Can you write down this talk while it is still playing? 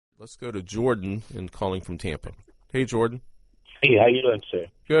Let's go to Jordan and calling from Tampa. Hey, Jordan. Hey, how you doing, sir?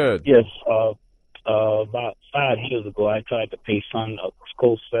 Good. Yes, about 5 years ago, I tried to pay Sun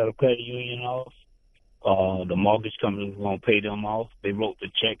Coast Federal Credit Union off. The mortgage company was going to pay them off. They wrote the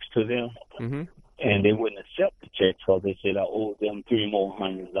checks to them, and they wouldn't accept the checks because they said I owed them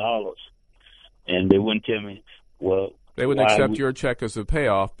 $300. And they wouldn't tell me, well, they wouldn't accept your check as a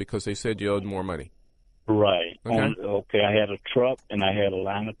payoff because they said you owed more money. Right. Okay. I had a truck, and I had a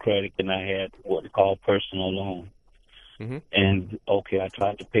line of credit, and I had what they call personal loan. And, I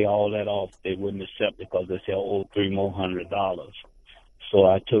tried to pay all that off. They wouldn't accept it because they said I owed $300. So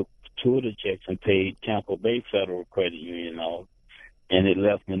I took 2 of the checks and paid Tampa Bay Federal Credit Union off, and it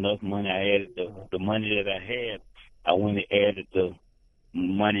left me enough money. I added the money that I had. I went and added the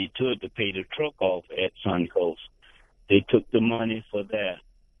money to it to pay the truck off at Suncoast. They took the money for that.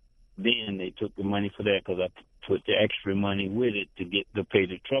 Then they took the money for that because I put the extra money with it to pay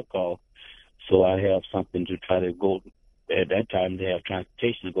the truck off. So I have something to try to go. At that time, they have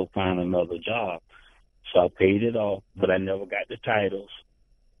transportation to go find another job. So I paid it off, but I never got the titles.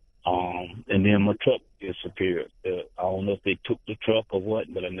 And then my truck disappeared. I don't know if they took the truck or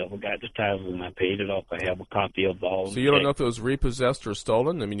what, but I never got the titles, and I paid it off. I have a copy of all. So you don't know if it was repossessed or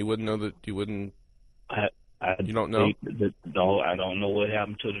stolen? I mean, you wouldn't know that you wouldn't. You don't know? No, I don't know what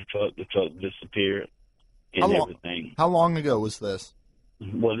happened to the truck. The truck disappeared and everything. How long ago was this?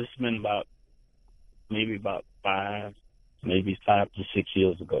 Well, it's been about 5 to 6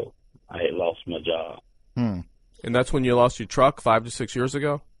 years ago. I had lost my job. And that's when you lost your truck 5 to 6 years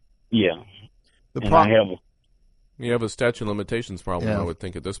ago? Yeah. You have a statute of limitations problem, I would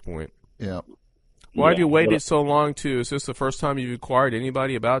think, at this point. Yeah. Why have you waited so long is this the first time you've inquired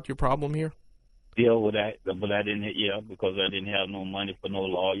anybody about your problem here? Yeah, but I didn't. Yeah, because I didn't have no money for no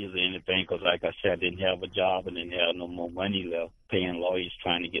lawyers or anything. Because, like I said, I didn't have a job and didn't have no more money left paying lawyers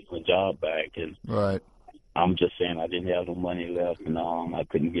trying to get my job back. And right. I'm just saying I didn't have no money left, and I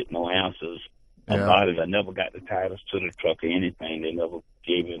couldn't get no answers about it. I never got the titles to the truck or anything. They never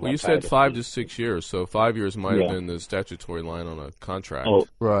gave me. Well, you said 5 to 6 years, so 5 years might have been the statutory line on a contract. Oh,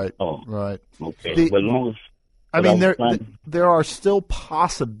 right. Okay. But long as there are still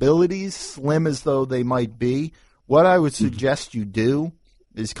possibilities, slim as though they might be. What I would suggest you do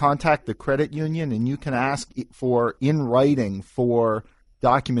is contact the credit union, and you can ask for, in writing, for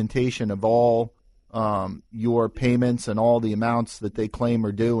documentation of all your payments and all the amounts that they claim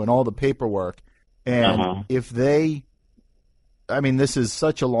are due and all the paperwork. And if they, this is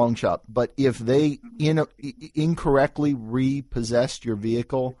such a long shot, but if they incorrectly repossessed your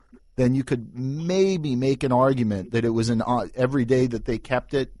vehicle, then you could maybe make an argument that it was every day that they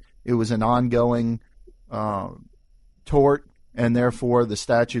kept it, it was an ongoing tort, and therefore the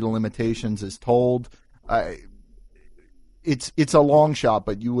statute of limitations is told. It's a long shot,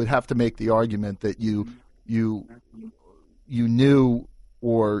 but you would have to make the argument that you knew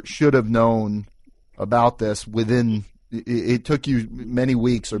or should have known about this within. It took you many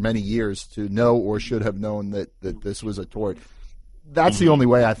weeks or many years to know or should have known that this was a tort. That's the only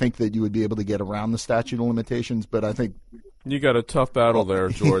way I think that you would be able to get around the statute of limitations. But I think you got a tough battle there,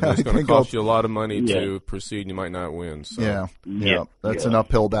 Jordan. It's going to cost you a lot of money to proceed. You might not win. So. Yeah, that's an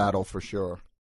uphill battle for sure.